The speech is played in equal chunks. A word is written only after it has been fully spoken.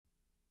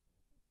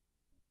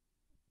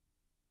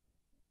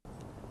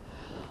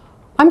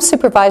I'm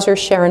Supervisor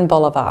Sharon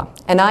Bulova,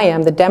 and I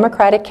am the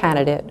Democratic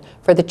candidate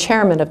for the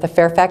chairman of the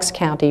Fairfax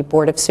County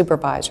Board of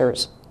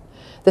Supervisors.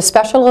 The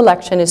special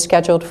election is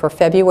scheduled for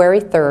February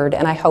 3rd,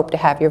 and I hope to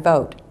have your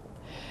vote.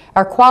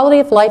 Our quality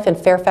of life in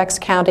Fairfax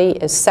County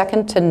is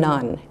second to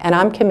none, and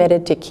I'm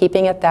committed to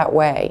keeping it that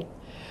way.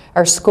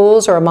 Our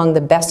schools are among the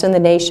best in the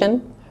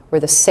nation. We're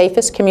the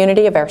safest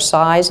community of our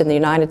size in the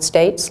United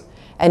States,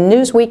 and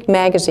Newsweek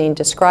magazine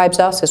describes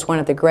us as one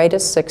of the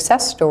greatest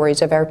success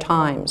stories of our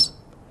times.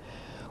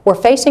 We're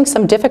facing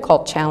some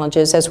difficult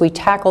challenges as we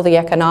tackle the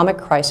economic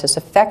crisis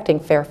affecting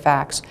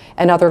Fairfax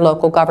and other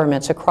local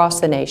governments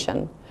across the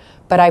nation.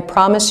 But I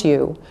promise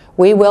you,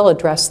 we will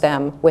address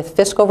them with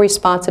fiscal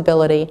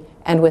responsibility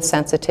and with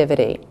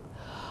sensitivity.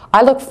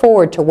 I look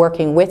forward to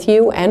working with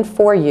you and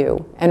for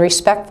you, and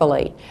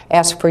respectfully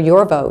ask for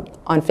your vote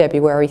on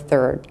February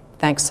 3rd.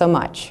 Thanks so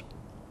much.